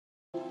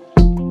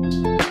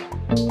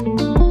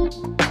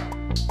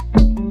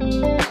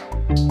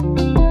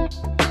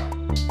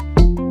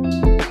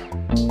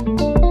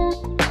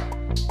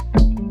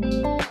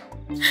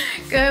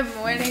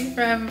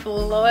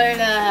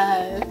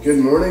Florida. Good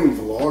morning,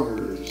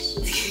 vloggers.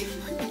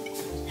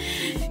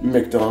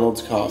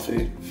 McDonald's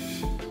coffee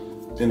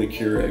in a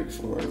Keurig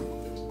form.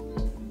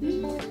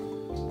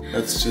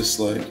 That's just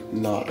like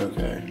not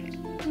okay.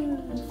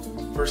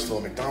 First of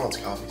all, McDonald's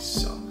coffee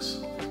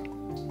sucks.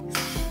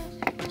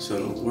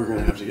 So we're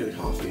gonna have to get a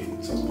coffee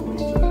at some point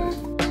today.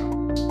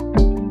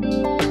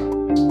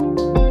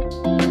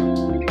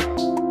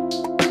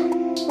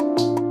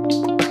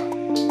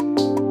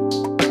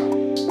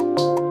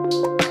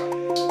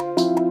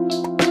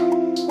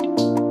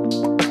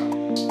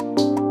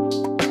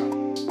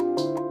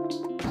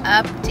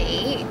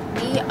 Update.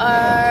 We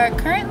are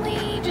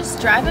currently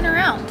just driving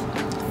around.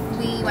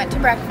 We went to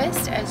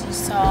breakfast, as you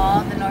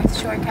saw, the North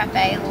Shore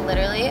Cafe,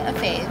 literally a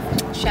fave.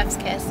 Chef's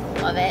kiss,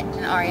 love it.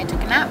 And Aria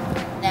took a nap.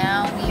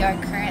 Now we are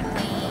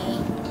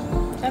currently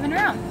driving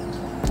around,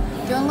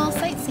 doing a little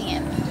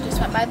sightseeing.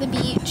 Just went by the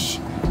beach.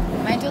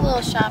 Might do a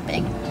little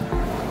shopping.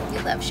 I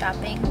do love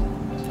shopping,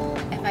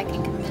 if I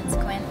can convince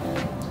Quinn.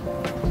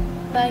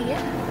 But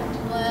yeah,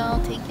 we'll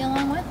take you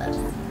along with us.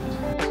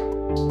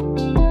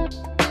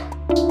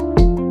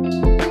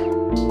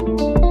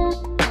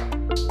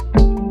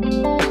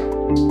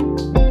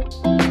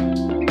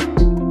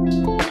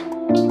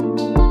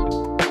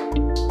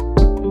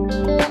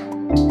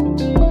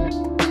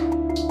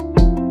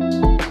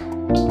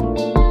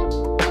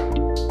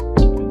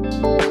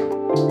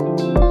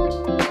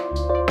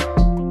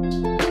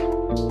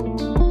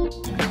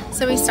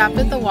 So we stopped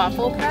at the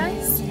Waffle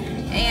Press,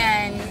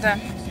 and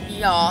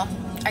y'all,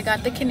 I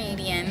got the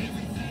Canadian.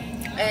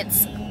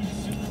 It's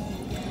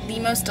the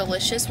most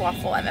delicious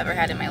waffle I've ever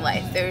had in my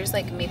life. There's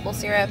like maple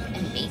syrup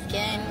and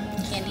bacon,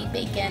 candied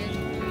bacon,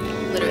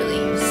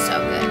 literally so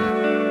good.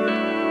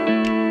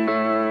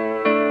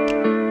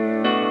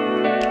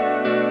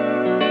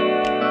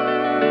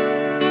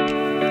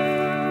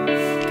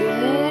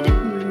 Good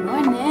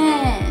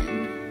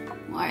morning.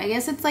 Well, I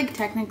guess it's like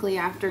technically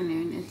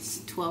afternoon. It's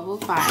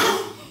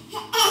 12:05.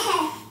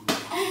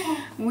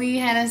 We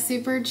had a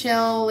super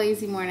chill,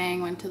 lazy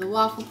morning, went to the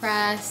Waffle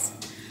Press.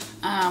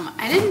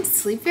 I didn't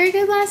sleep very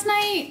good last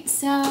night,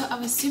 so I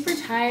was super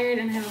tired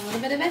and had a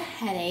little bit of a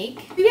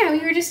headache. But yeah, we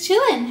were just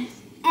chilling.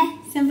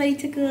 Somebody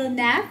took a little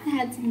nap and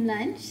had some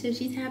lunch, so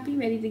she's happy,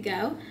 ready to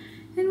go.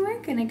 And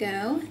we're gonna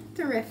go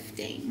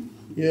thrifting.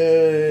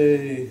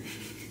 Yay!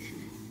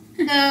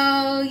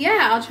 So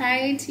yeah, I'll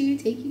try to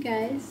take you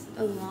guys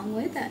along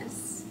with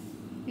us.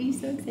 Are you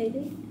so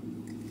excited?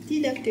 Do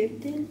you love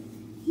thrifting?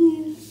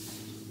 Yeah.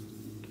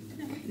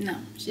 No,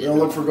 she Don't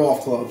look for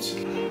golf clubs.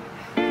 Taking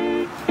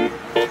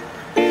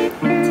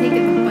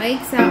the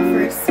bikes out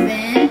for a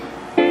spin.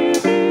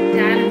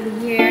 Dad of the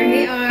year.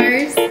 Hey,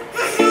 ours.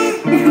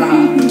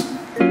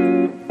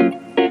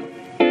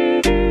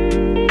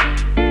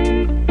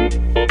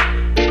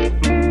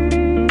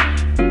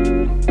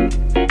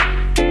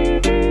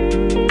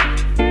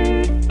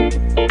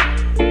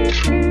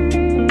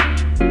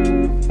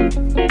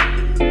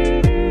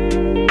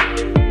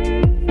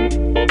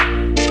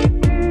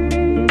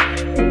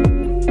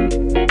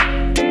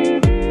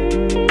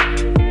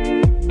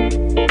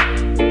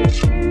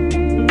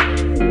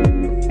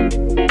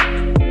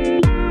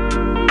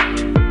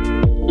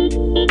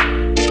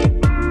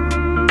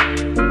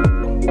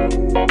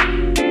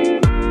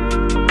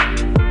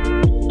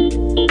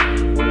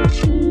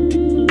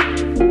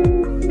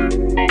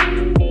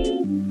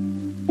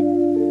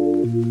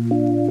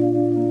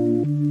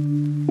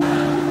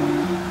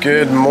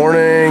 Good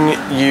morning,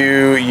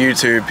 you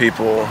YouTube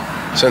people.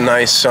 It's a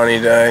nice sunny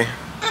day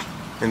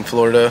in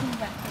Florida.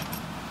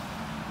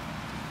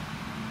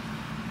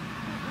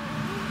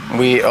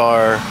 We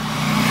are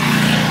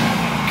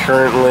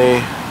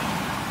currently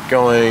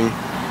going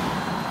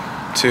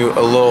to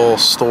a little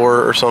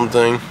store or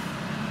something.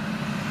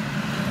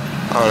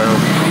 I don't know.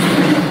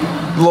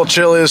 A little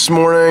chilly this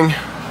morning.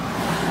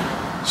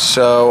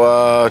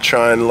 So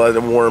trying to let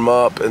it warm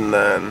up, and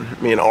then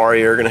me and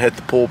Ari are gonna hit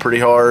the pool pretty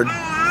hard.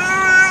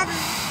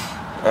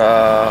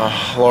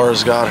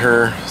 Laura's got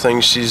her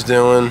things she's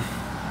doing.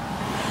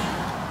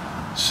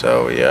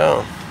 So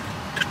yeah.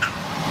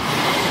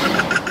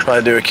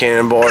 Probably do a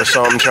cannonball or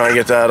something, try and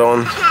get that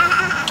on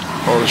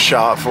the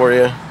shot for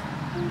you.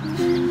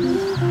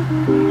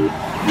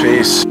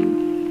 Peace.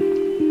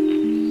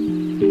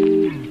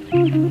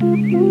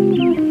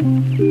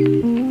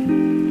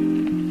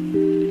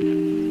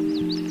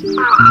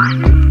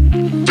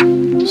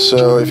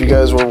 So if you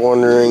guys were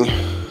wondering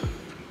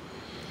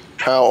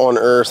how on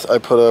earth I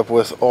put up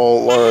with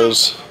all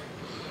Laura's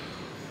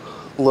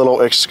little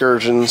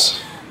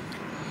excursions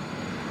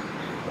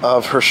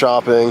of her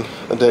shopping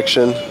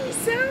addiction,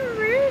 So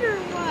rude or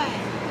what?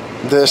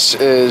 this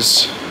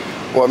is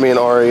what me and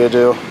Aria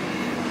do.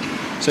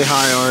 Say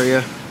hi,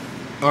 Aria.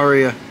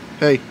 Aria,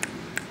 hey.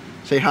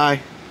 Say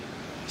hi.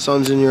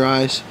 Sun's in your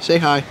eyes. Say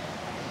hi.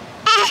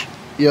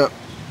 Yep,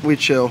 we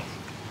chill.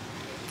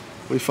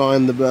 We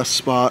find the best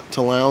spot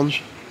to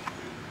lounge,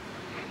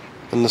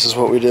 and this is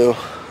what we do.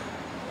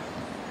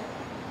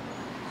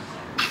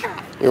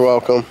 You're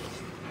welcome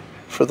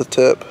for the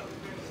tip.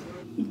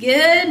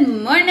 Good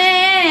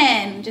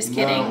morning. Just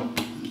kidding.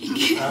 No.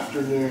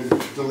 Afternoon.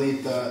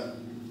 Delete that.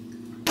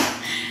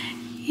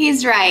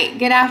 He's right.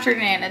 Good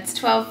afternoon. It's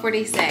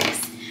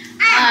 12:46.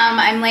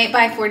 I'm late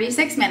by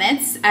 46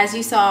 minutes. As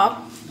you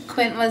saw,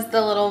 Quint was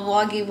the little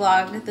vloggy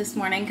vlog this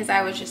morning because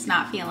I was just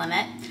not feeling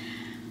it.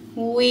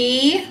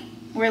 We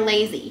were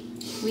lazy.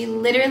 We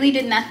literally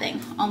did nothing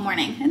all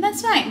morning, and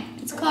that's fine.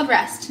 It's called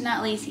rest,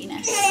 not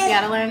laziness. We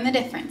gotta learn the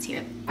difference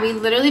here. We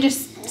literally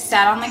just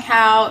sat on the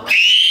couch.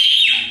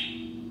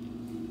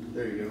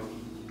 There you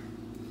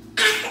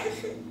go.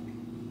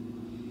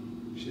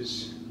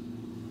 She's...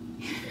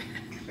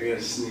 I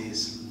gotta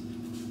sneeze.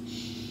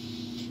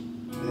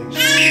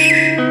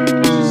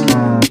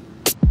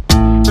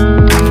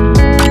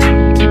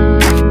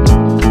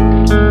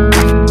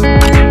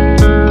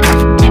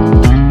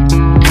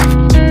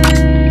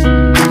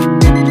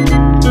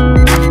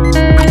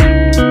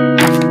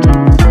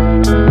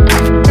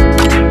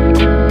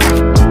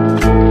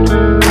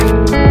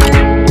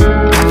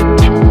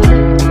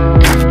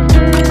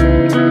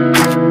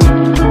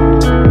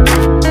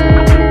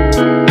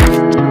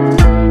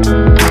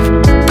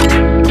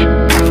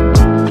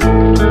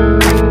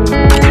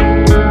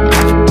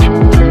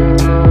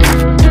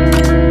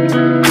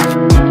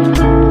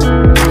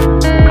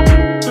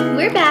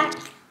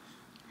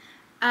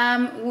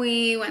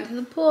 We went to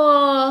the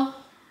pool,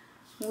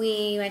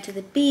 we went to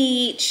the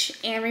beach,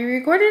 and we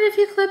recorded a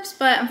few clips,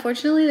 but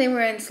unfortunately they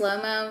were in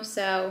slow-mo,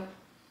 so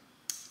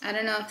I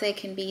don't know if they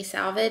can be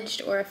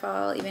salvaged or if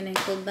I'll even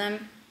include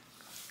them.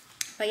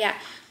 But yeah,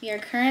 we are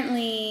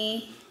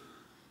currently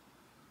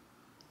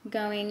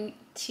going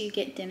to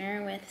get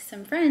dinner with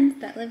some friends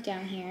that live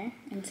down here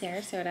in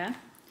Sarasota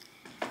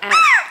at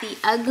the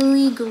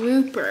Ugly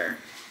Grouper.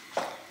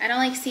 I don't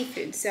like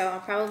seafood, so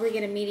I'll probably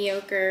get a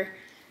mediocre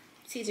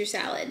Caesar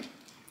salad,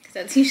 because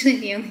that's usually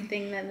the only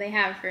thing that they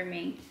have for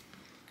me.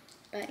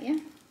 But yeah.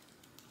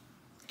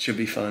 Should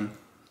be fun.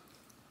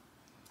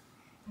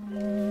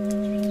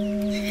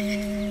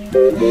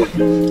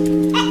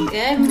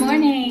 Good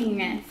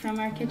morning from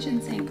our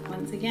kitchen sink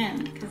once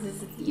again, because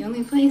this is the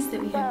only place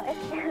that we have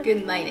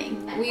good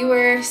lighting. We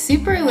were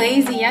super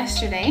lazy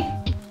yesterday.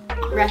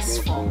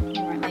 Restful. We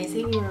weren't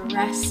lazy, we were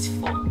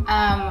restful.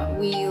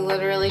 We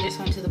literally just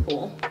went to the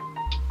pool.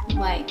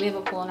 Like, we have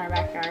a pool in our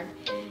backyard.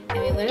 And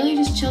we literally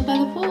just chilled by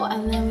the pool,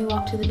 and then we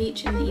walked to the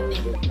beach in the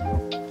evening.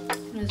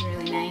 It was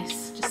really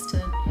nice just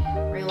to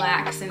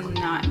relax and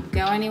not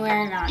go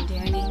anywhere, not do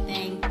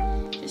anything,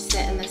 just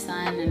sit in the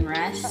sun and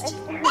rest.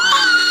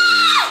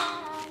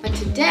 But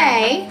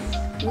today,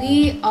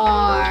 we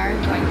are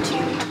going to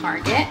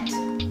Target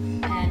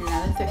and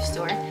another thrift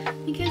store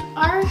because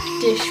our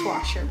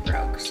dishwasher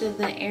broke. So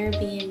the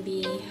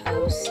Airbnb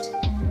host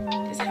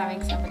is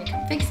having somebody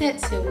come fix it,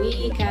 so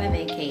we gotta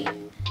vacate.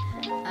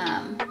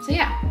 So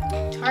yeah,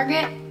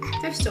 Target,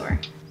 thrift store,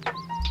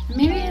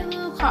 maybe a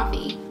little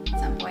coffee at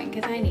some point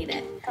because I need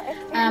it.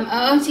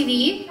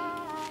 OOTD,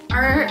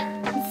 our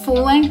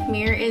full-length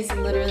mirror is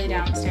literally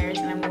downstairs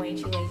and I'm way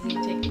too lazy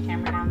to take the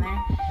camera down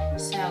there.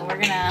 So we're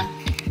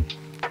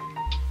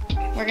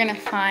gonna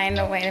find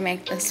a way to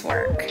make this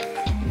work.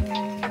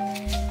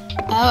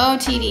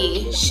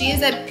 OOTD, she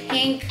is a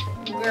pink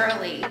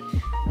girly.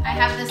 I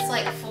have this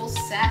like full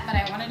set, but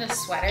I wanted a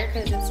sweater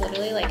because it's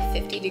literally like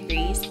 50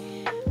 degrees.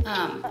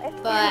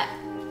 But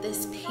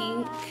this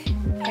pink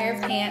pair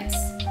of pants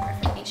are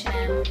from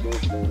H&M,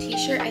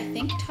 t-shirt, I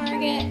think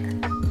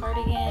Target,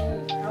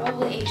 cardigan,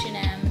 probably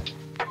H&M,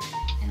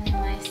 and then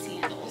my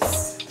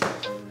sandals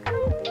are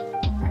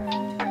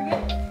from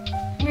Target.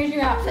 Where's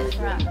your outfit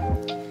from?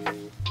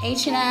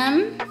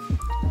 H&M,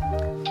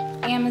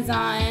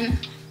 Amazon,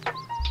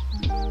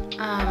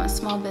 a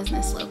small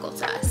business local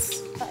to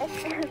us.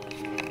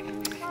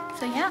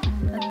 So yeah,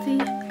 let's see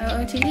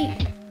OOTD.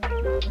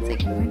 Say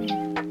good morning.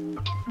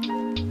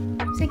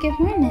 Say good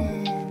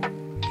morning.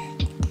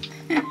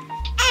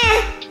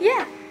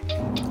 Yeah.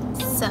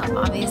 So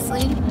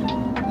obviously,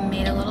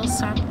 made a little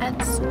stop at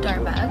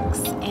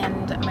Starbucks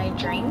and my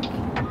drink.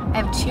 I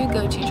have two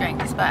go-to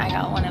drinks, but I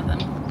got one of them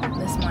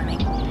this morning.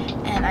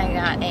 And I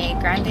got a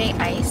grande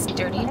iced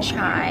dirty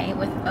chai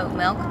with oat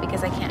milk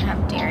because I can't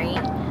have dairy,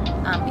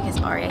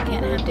 because Aria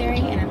can't have dairy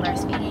and I'm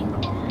breastfeeding.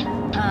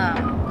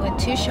 With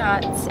 2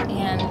 shots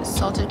and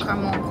salted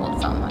caramel and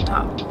cold foam on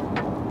top.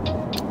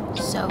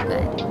 So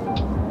good.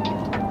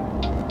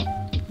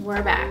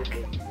 We're back.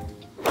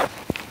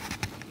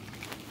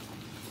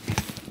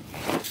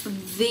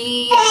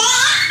 The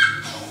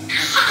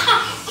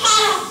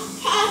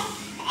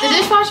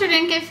dishwasher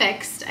didn't get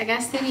fixed. I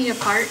guess they need a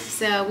part,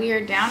 so we are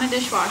down a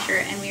dishwasher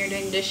and we are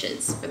doing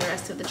dishes for the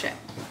rest of the trip.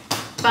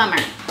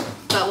 Bummer,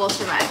 but we'll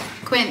survive.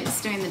 Quint's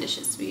doing the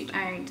dishes.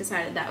 I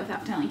decided that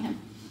without telling him.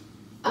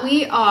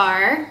 We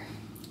are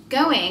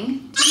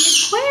going to the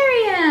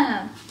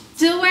aquarium.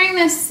 Still wearing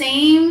the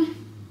same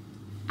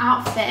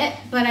outfit,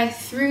 but I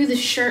threw the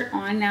shirt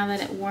on now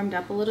that it warmed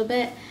up a little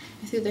bit.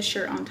 I threw the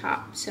shirt on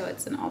top, so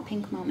it's an all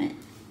pink moment.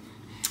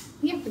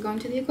 Yeah, we're going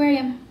to the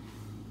aquarium.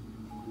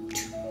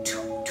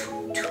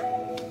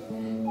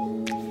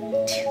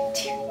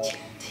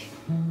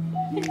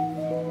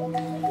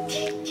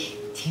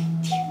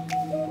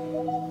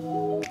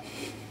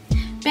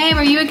 Babe,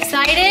 are you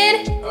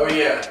excited? Oh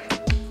yeah.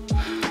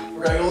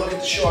 We're gonna go look at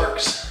the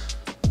sharks.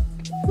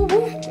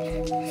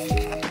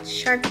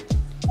 Shark,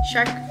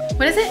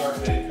 what is it?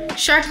 Shark bait.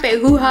 Shark bait,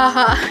 hoo ha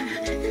ha.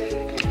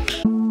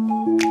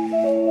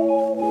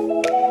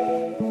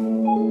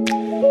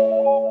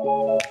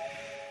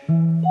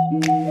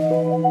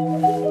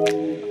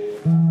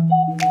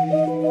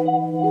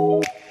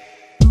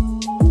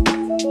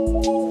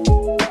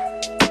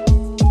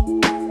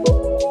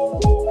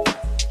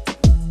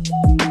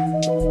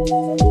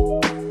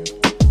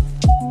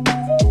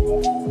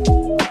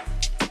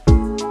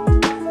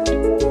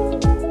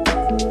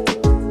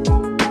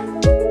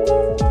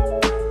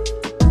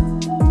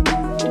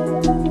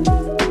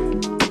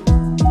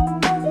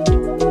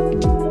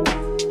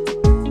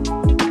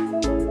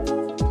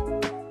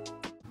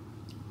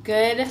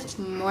 Good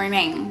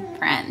morning,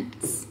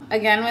 friends.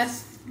 Again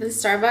with the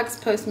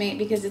Starbucks Postmate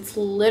because it's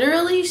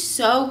literally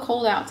so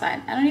cold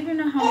outside. I don't even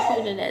know how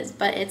cold it is,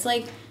 but it's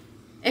like,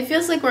 it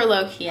feels like we're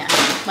low-key at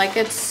home. Like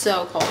it's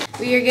so cold.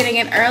 We are getting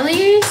an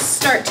early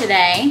start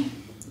today.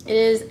 It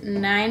is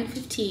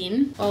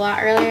 9:15, a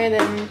lot earlier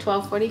than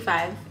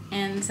 12:45,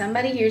 and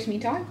somebody hears me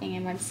talking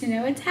and wants to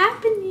know what's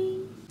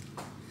happening.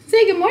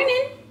 Say good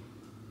morning.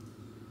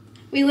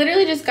 We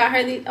literally just got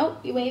her these, oh,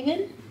 you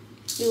waving?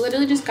 We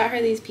literally just got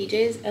her these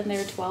PJs and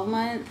they're 12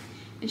 months,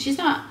 and she's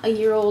not a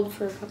year old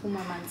for a couple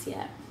more months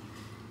yet.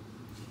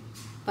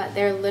 But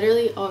they're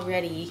literally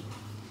already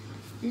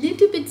a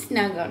little bit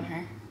snug on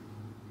her.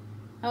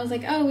 I was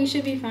like, oh, we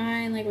should be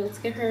fine. Like, let's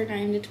get her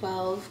 9 to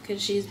 12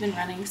 because she's been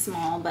running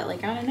small, but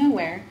like out of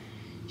nowhere,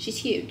 she's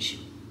huge.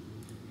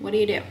 What do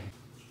you do?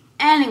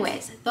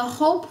 Anyways, the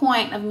whole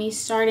point of me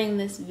starting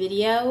this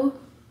video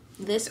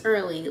this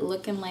early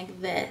looking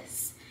like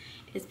this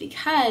is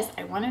because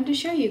I wanted to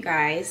show you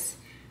guys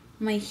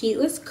my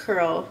heatless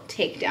curl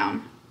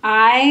takedown.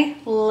 I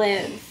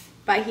live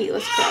by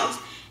heatless curls.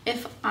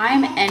 If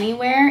I'm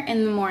anywhere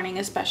in the morning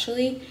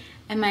especially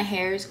and my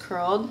hair is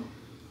curled,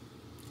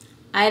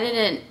 I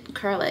didn't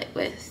curl it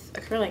with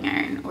a curling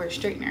iron or a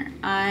straightener.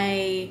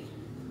 I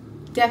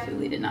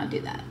definitely did not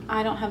do that.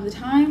 I don't have the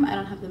time, I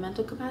don't have the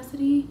mental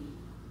capacity.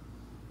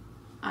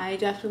 I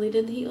definitely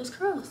did the heatless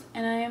curls,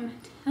 and I am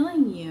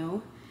telling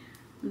you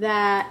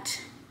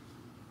that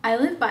I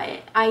live by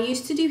it. I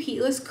used to do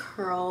heatless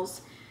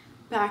curls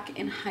back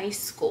in high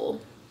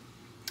school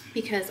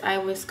because I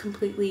was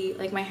completely,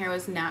 like my hair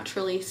was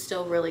naturally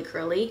still really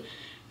curly,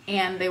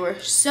 and they were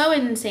so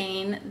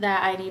insane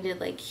that I needed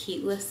like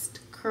heatless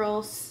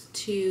curls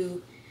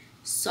to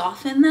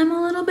soften them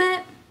a little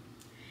bit.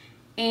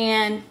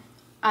 And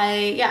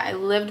I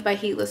lived by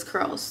heatless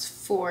curls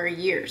for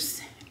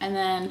years, and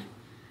then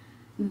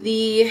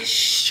the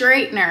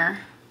straightener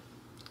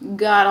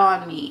got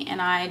on me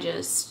and I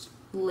just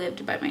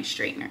lived by my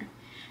straightener.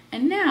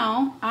 And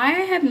now I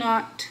have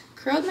not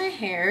curled my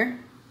hair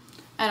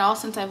at all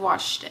since I've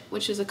washed it,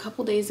 which is a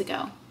couple days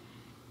ago,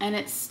 and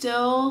it's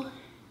still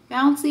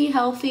bouncy,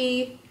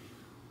 healthy,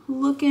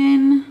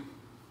 looking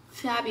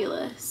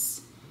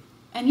fabulous.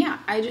 And yeah,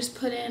 I just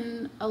put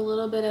in a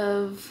little bit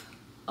of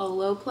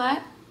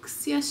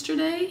Olaplex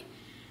yesterday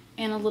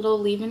and a little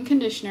leave-in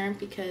conditioner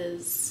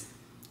because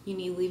you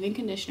need leave-in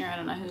conditioner. I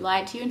don't know who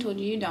lied to you and told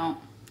you you don't.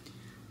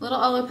 Little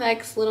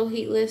Olaplex, little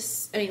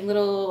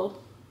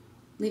little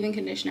leave-in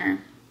conditioner.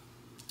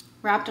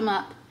 Wrapped them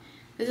up.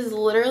 This is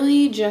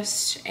literally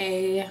just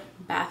a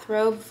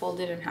bathrobe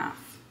folded in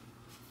half.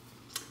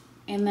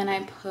 And then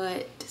I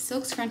put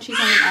silk scrunchies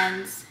on the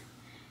ends,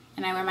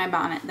 and I wear my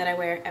bonnet that I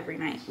wear every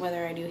night,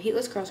 whether I do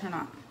heatless curls or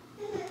not.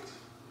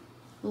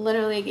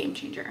 Literally a game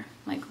changer.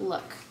 Like,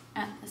 look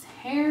at this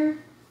hair.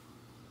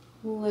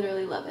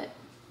 Literally love it.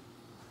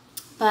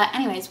 But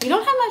anyways, we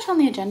don't have much on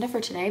the agenda for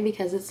today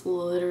because it's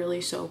literally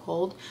so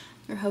cold.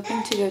 We're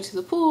hoping to go to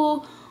the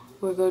pool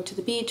or go to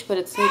the beach, but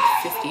it's like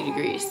 50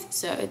 degrees.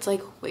 So it's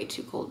like way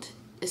too cold,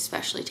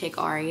 especially take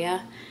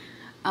Aria.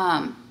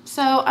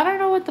 So I don't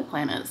know what the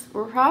plan is.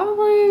 We're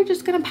probably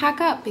just gonna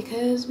pack up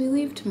because we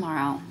leave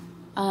tomorrow.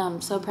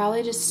 So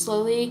probably just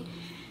slowly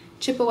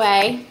chip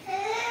away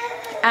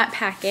at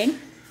packing.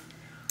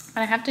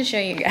 But I have to show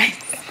you guys.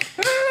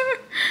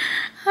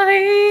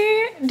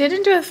 I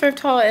didn't do a thrift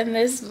haul in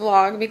this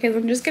vlog because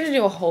I'm just gonna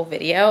do a whole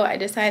video. I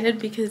decided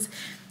because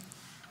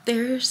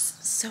there's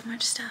so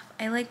much stuff.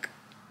 I like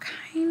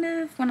kind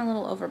of went a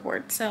little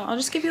overboard. So I'll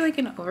just give you like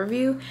an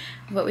overview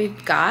of what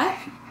we've got.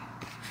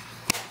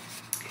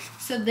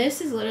 So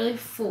this is literally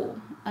full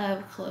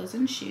of clothes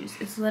and shoes.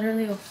 It's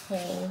literally a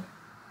whole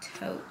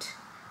tote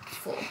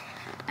full.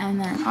 And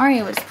then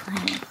Aria was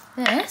playing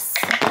with this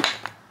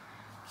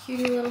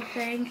cutie little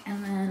thing,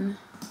 and then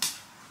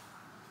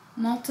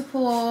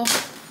multiple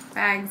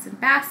bags and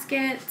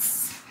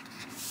baskets.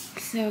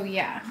 So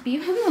yeah, be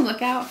on the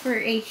lookout for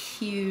a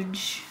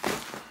huge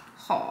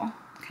haul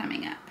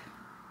coming up.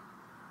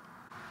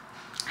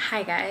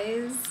 Hi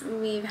guys,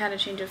 we've had a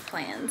change of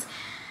plans.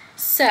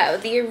 So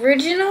the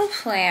original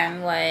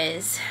plan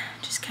was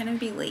just kind of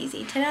be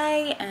lazy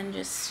today and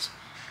just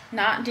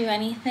not do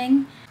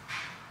anything.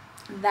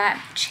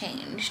 That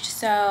changed.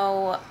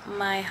 So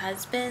my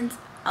husband's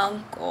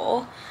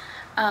uncle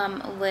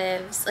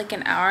lives like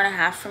an hour and a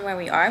half from where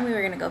we are, and we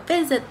were gonna go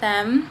visit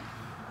them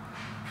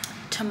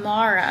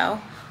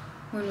tomorrow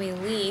when we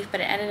leave, but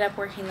it ended up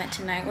working that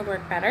tonight would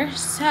work better.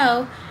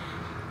 So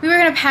we were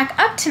gonna pack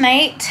up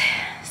tonight.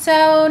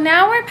 So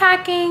now we're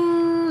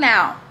packing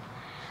now.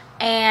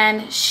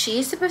 And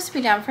she's supposed to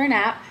be down for a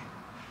nap.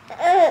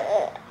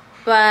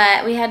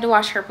 But we had to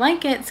wash her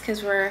blankets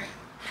because we're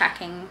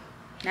packing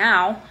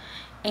now.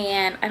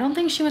 And I don't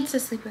think she wants to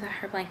sleep without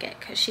her blanket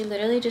because she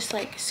literally just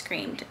like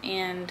screamed.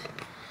 And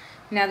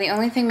now the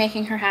only thing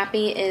making her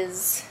happy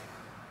is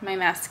my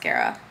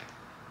mascara.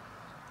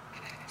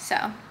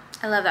 So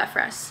I love that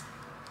for us.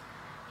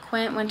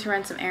 Quint went to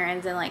run some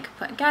errands and like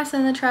put gas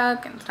in the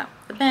truck and stop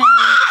the bank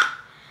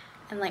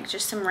and like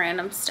just some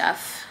random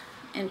stuff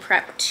in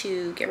prep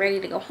to get ready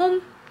to go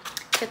home,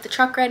 get the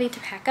truck ready to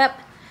pack up,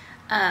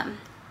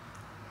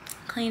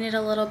 clean it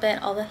a little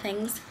bit, all the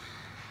things.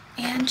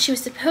 And she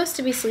was supposed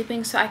to be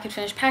sleeping so I could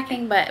finish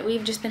packing, but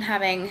we've just been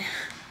having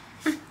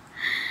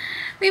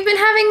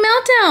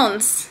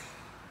meltdowns.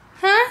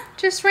 Huh?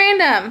 Just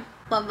random.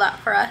 Love that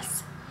for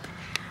us.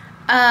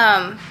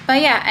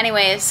 But yeah,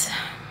 anyways,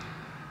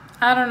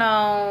 I don't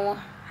know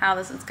how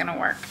this is gonna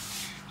work.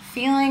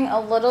 Feeling a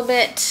little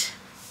bit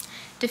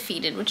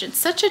defeated, which is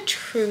such a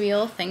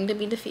trivial thing to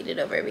be defeated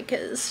over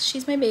because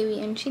she's my baby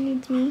and she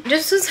needs me.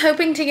 Just was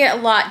hoping to get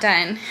a lot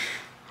done,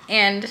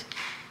 and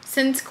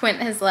since Quint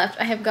has left,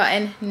 I have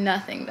gotten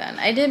nothing done.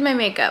 I did my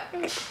makeup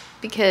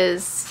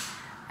because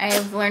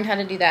I've learned how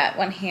to do that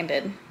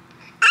one-handed,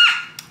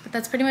 but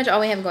that's pretty much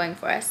all we have going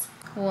for us.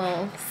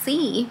 We'll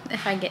see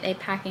if I get a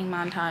packing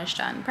montage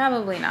done.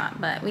 Probably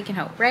not, but we can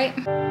hope, right?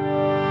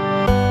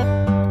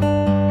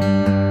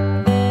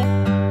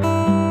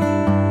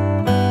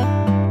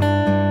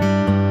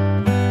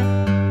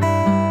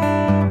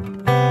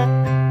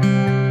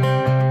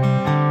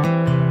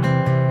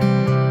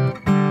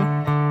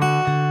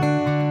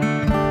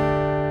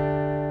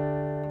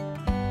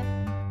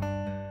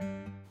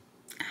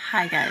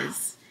 Hi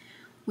guys,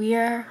 we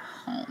are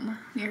home.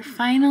 We are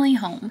finally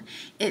home.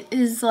 It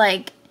is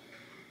like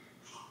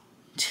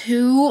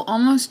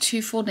almost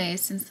two full days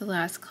since the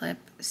last clip.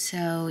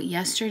 So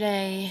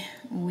yesterday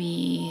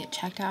we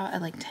checked out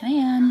at like 10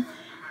 a.m.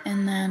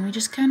 and then we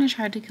just kind of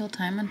tried to kill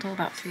time until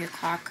about 3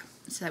 o'clock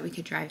so that we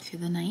could drive through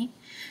the night.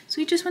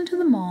 So we just went to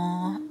the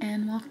mall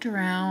and walked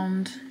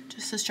around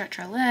just to stretch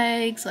our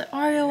legs, let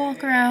Aria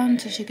walk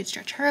around so she could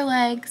stretch her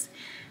legs.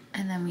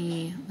 And then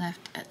we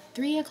left at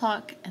 3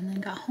 o'clock and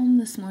then got home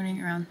this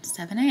morning around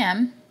 7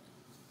 a.m.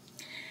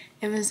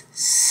 It was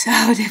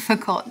so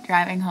difficult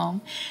driving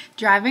home.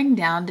 Driving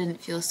down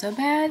didn't feel so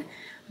bad,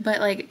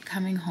 but like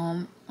coming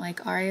home,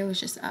 like Aria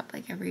was just up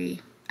like every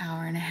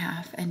hour and a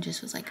half and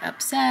just was like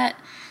upset.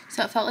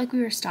 So it felt like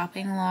we were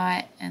stopping a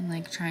lot and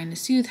like trying to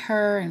soothe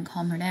her and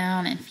calm her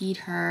down and feed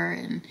her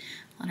and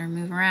let her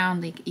move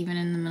around, like even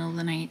in the middle of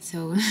the night.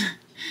 So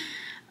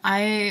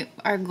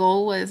our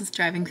goal was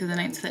driving through the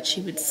night so that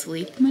she would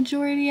sleep the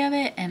majority of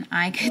it and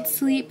I could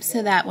sleep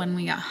so that when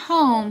we got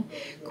home,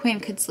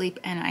 Quint could sleep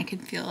and I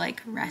could feel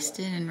like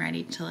rested and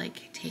ready to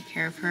like take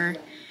care of her.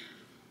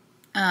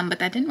 But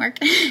that didn't work.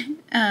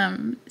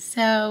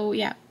 So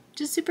yeah,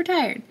 just super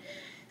tired.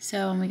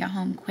 So when we got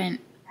home,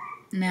 Quint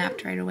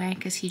napped right away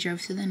because he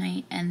drove through the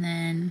night, and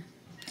then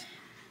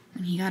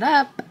when he got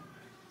up,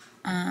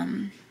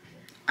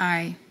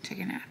 I took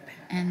a nap.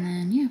 And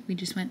then, yeah, we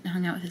just went and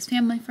hung out with his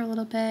family for a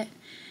little bit.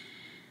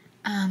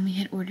 We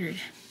had ordered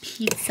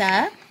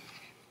pizza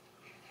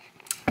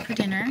for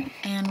dinner,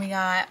 and we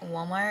got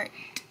Walmart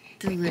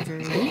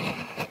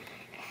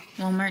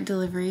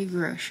delivery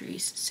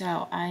groceries.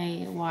 So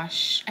I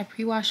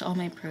pre-wash all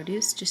my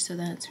produce just so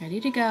that it's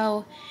ready to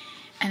go.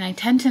 And I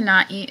tend to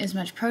not eat as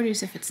much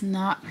produce if it's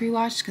not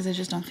pre-washed because I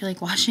just don't feel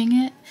like washing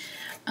it.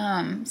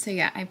 So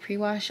yeah, I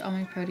pre-wash all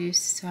my produce,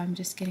 so I'm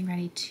just getting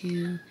ready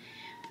to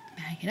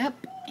bag it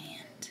up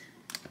and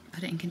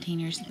put it in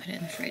containers and put it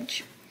in the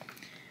fridge.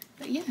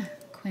 But yeah,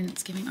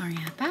 Quint's giving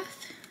Aria a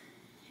bath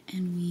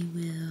and we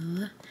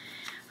will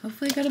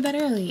hopefully go to bed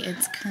early.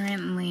 It's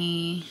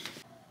currently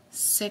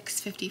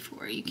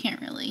 6:54. You can't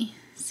really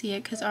see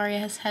it because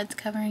Aria's head's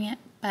covering it,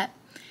 but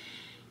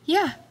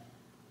yeah,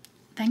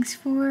 thanks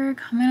for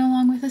coming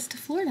along with us to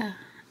Florida.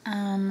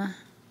 I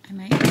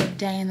might do a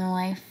day in the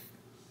life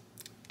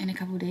in a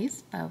couple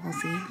days, but we'll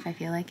see if I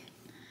feel like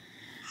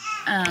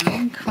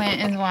it.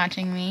 Quint is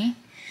watching me.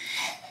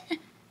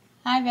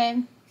 Hi,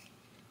 babe.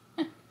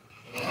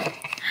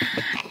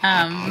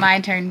 My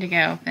turn to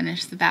go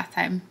finish the bath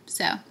time.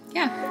 So,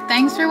 yeah,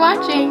 thanks for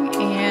watching,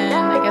 and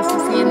I guess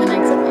we'll see you in the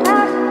next